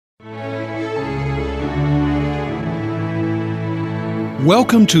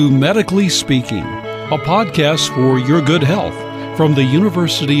Welcome to Medically Speaking, a podcast for your good health from the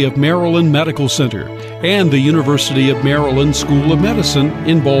University of Maryland Medical Center and the University of Maryland School of Medicine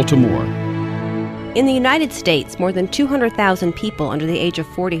in Baltimore. In the United States, more than 200,000 people under the age of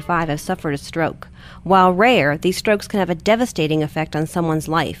 45 have suffered a stroke. While rare, these strokes can have a devastating effect on someone's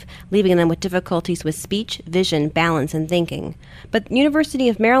life, leaving them with difficulties with speech, vision, balance, and thinking. But University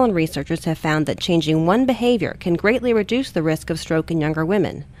of Maryland researchers have found that changing one behavior can greatly reduce the risk of stroke in younger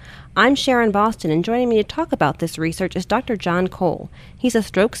women. I'm Sharon Boston, and joining me to talk about this research is Dr. John Cole. He's a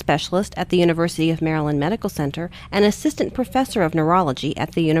stroke specialist at the University of Maryland Medical Center and assistant professor of neurology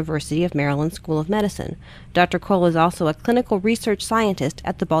at the University of Maryland School of Medicine. Dr. Cole is also a clinical research scientist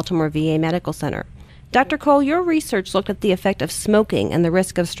at the Baltimore VA Medical Center. Dr. Cole, your research looked at the effect of smoking and the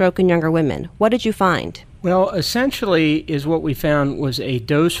risk of stroke in younger women. What did you find? Well, essentially is what we found was a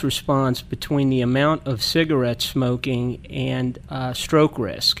dose response between the amount of cigarette smoking and stroke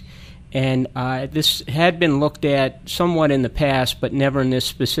risk. And this had been looked at somewhat in the past, but never in this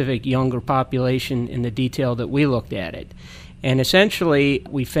specific younger population in the detail that we looked at it. And essentially,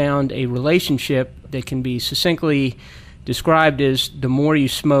 we found a relationship that can be succinctly described as the more you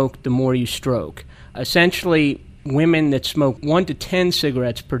smoke, the more you stroke. Essentially, women that smoke 1 to 10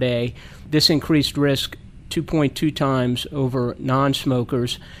 cigarettes per day, this increased risk 2.2 times over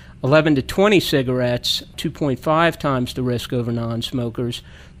non-smokers. 11 to 20 cigarettes, 2.5 times the risk over non-smokers.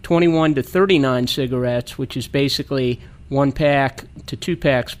 21 to 39 cigarettes, which is basically 1 pack to 2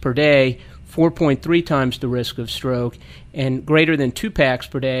 packs per day, 4.3 times the risk of stroke. And greater than 2 packs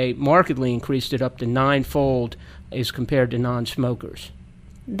per day markedly increased it up to 9-fold as compared to non-smokers.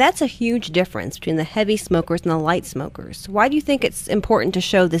 That's a huge difference between the heavy smokers and the light smokers. Why do you think it's important to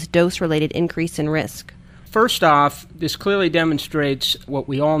show this dose-related increase in risk? First off, this clearly demonstrates what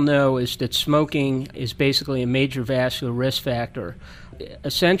we all know is that smoking is basically a major vascular risk factor.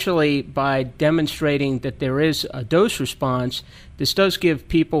 Essentially, by demonstrating that there is a dose response, this does give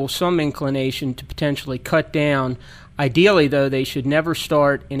people some inclination to potentially cut down. Ideally, though, they should never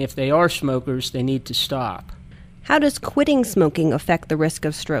start, and if they are smokers, they need to stop. How does quitting smoking affect the risk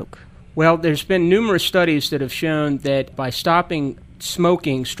of stroke? Well, there's been numerous studies that have shown that by stopping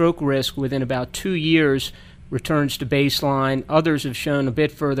smoking, stroke risk within about 2 years returns to baseline. Others have shown a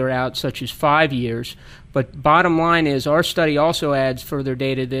bit further out, such as 5 years. But bottom line is our study also adds further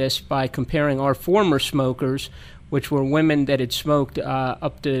data to this by comparing our former smokers, which were women that had smoked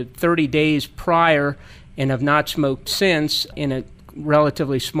up to 30 days prior and have not smoked since in a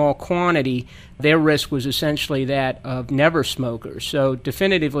relatively small quantity. Their risk was essentially that of never smokers. So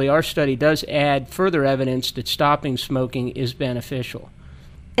definitively, our study does add further evidence that stopping smoking is beneficial.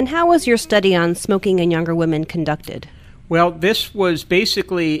 And how was your study on smoking in younger women conducted? Well, this was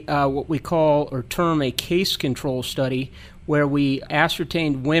basically what we call or term a case control study, where we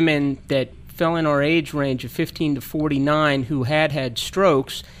ascertained women that fell in our age range of 15 to 49 who had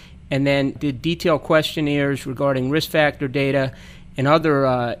strokes, and then did detailed questionnaires regarding risk factor data and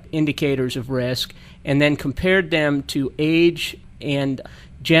other indicators of risk, and then compared them to age and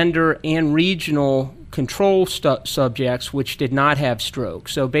gender and regional control subjects which did not have stroke.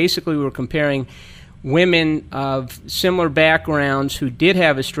 So basically we were comparing women of similar backgrounds who did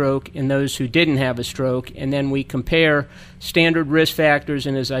have a stroke and those who didn't have a stroke, and then we compare standard risk factors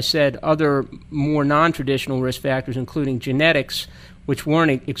and, as I said, other more non-traditional risk factors, including genetics, which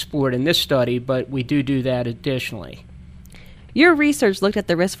weren't explored in this study, but we do that additionally. Your research looked at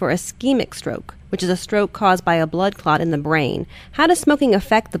the risk for ischemic stroke, which is a stroke caused by a blood clot in the brain. How does smoking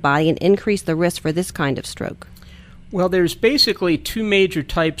affect the body and increase the risk for this kind of stroke? Well, there's basically 2 major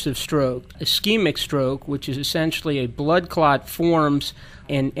types of stroke. Ischemic stroke, which is essentially a blood clot forms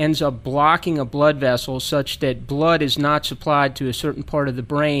and ends up blocking a blood vessel such that blood is not supplied to a certain part of the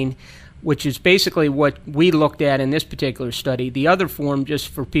brain, which is basically what we looked at in this particular study. The other form, just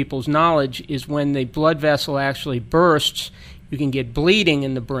for people's knowledge, is when the blood vessel actually bursts, you can get bleeding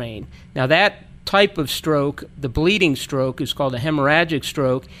in the brain. Now that type of stroke, the bleeding stroke, is called a hemorrhagic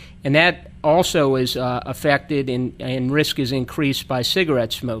stroke, and that also is affected and risk is increased by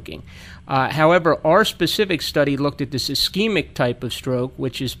cigarette smoking. However, our specific study looked at this ischemic type of stroke,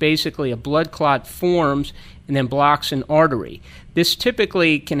 which is basically a blood clot forms and then blocks an artery. This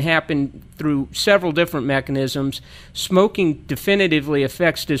typically can happen through several different mechanisms. Smoking definitively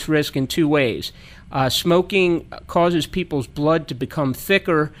affects this risk in 2 ways. Smoking causes people's blood to become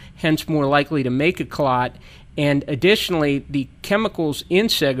thicker, hence more likely to make a clot. And additionally, the chemicals in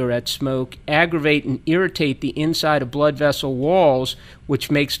cigarette smoke aggravate and irritate the inside of blood vessel walls,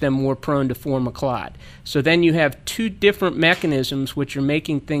 which makes them more prone to form a clot. So then you have 2 different mechanisms which are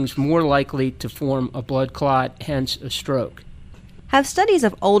making things more likely to form a blood clot, hence a stroke. Have studies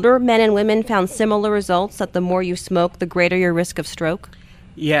of older men and women found similar results, that the more you smoke, the greater your risk of stroke?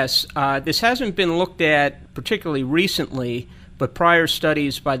 Yes, this hasn't been looked at particularly recently, but prior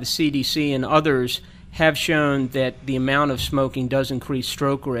studies by the CDC and others have shown that the amount of smoking does increase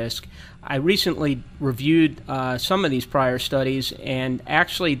stroke risk. I recently reviewed some of these prior studies, and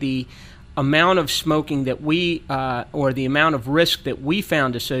actually the amount of smoking that or the amount of risk that we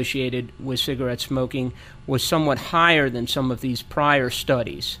found associated with cigarette smoking was somewhat higher than some of these prior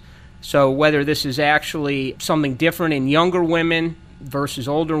studies. So whether this is actually something different in younger women versus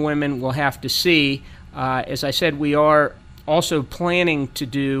older women, we'll have to see. As I said, we are also planning to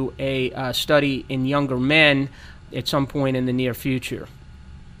do a study in younger men at some point in the near future.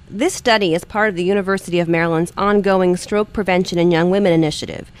 This study is part of the University of Maryland's ongoing Stroke Prevention in Young Women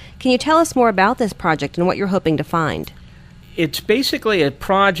initiative. Can you tell us more about this project and what you're hoping to find? It's basically a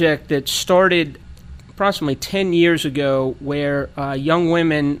project that started approximately 10 years ago, where young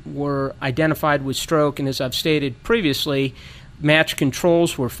women were identified with stroke, and as I've stated previously, matched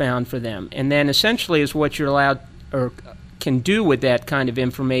controls were found for them. And then essentially is what you're allowed or can do with that kind of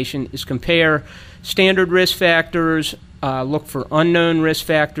information is compare standard risk factors, look for unknown risk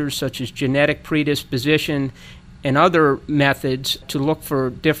factors such as genetic predisposition, and other methods to look for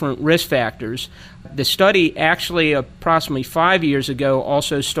different risk factors. The study actually approximately 5 years ago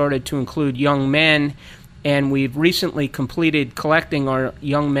also started to include young men, and we've recently completed collecting our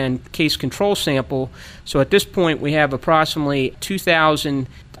young men case control sample. So at this point we have approximately 2,000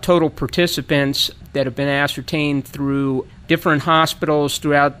 total participants that have been ascertained through different hospitals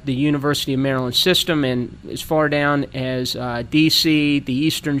throughout the University of Maryland system, and as far down as D.C., the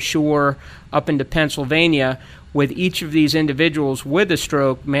Eastern Shore, up into Pennsylvania, with each of these individuals with a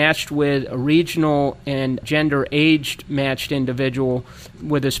stroke matched with a regional and gender-aged matched individual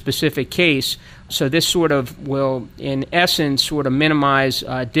with a specific case. So this sort of will, in essence, sort of minimize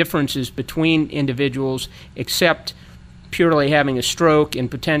differences between individuals, except purely having a stroke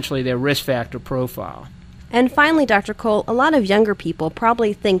and potentially their risk factor profile. And finally, Dr. Cole, a lot of younger people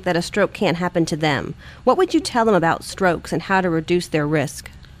probably think that a stroke can't happen to them. What would you tell them about strokes and how to reduce their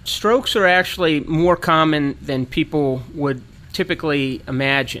risk? Strokes are actually more common than people would typically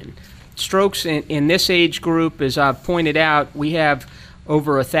imagine. Strokes in this age group, as I've pointed out, we have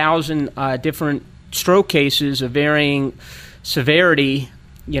over 1,000 different stroke cases of varying severity,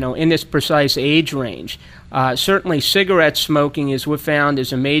 in this precise age range. Certainly cigarette smoking, as we've found,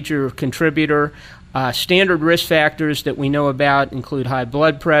 is a major contributor. Standard risk factors that we know about include high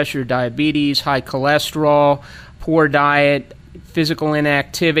blood pressure, diabetes, high cholesterol, poor diet, physical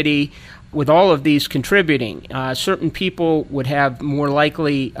inactivity, with all of these contributing. Certain people would have more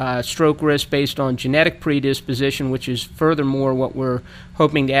likely stroke risk based on genetic predisposition, which is furthermore what we're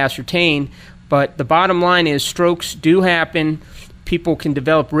hoping to ascertain. But the bottom line is strokes do happen. People can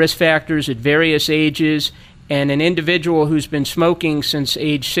develop risk factors at various ages, and an individual who's been smoking since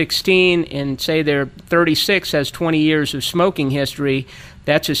age 16 and say they're 36 has 20 years of smoking history,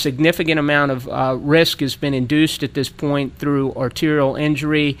 that's a significant amount of risk has been induced at this point through arterial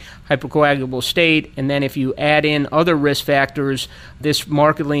injury, hypercoagulable state, and then if you add in other risk factors, this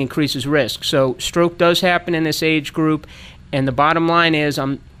markedly increases risk. So stroke does happen in this age group, and the bottom line is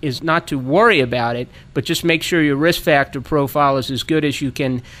not to worry about it, but just make sure your risk factor profile is as good as you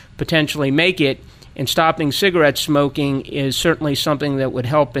can potentially make it, and stopping cigarette smoking is certainly something that would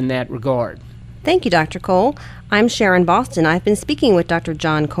help in that regard. Thank you, Dr. Cole. I'm Sharon Boston. I've been speaking with Dr.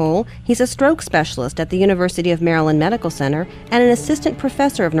 John Cole. He's a stroke specialist at the University of Maryland Medical Center and an assistant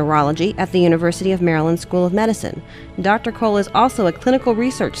professor of neurology at the University of Maryland School of Medicine. Dr. Cole is also a clinical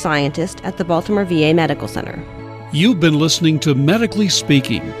research scientist at the Baltimore VA Medical Center. You've been listening to Medically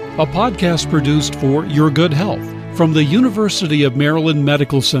Speaking, a podcast produced for your good health from the University of Maryland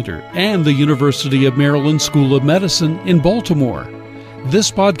Medical Center and the University of Maryland School of Medicine in Baltimore.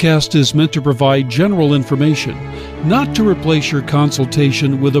 This podcast is meant to provide general information, not to replace your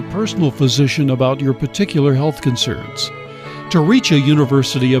consultation with a personal physician about your particular health concerns. To reach a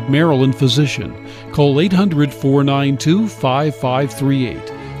University of Maryland physician, call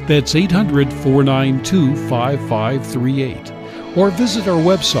 800-492-5538. That's 800-492-5538. Or visit our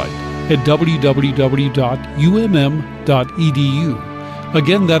website at www.umm.edu.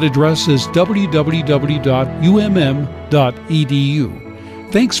 Again, that address is www.umm.edu.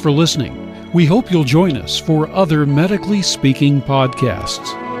 Thanks for listening. We hope you'll join us for other Medically Speaking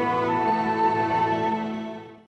podcasts.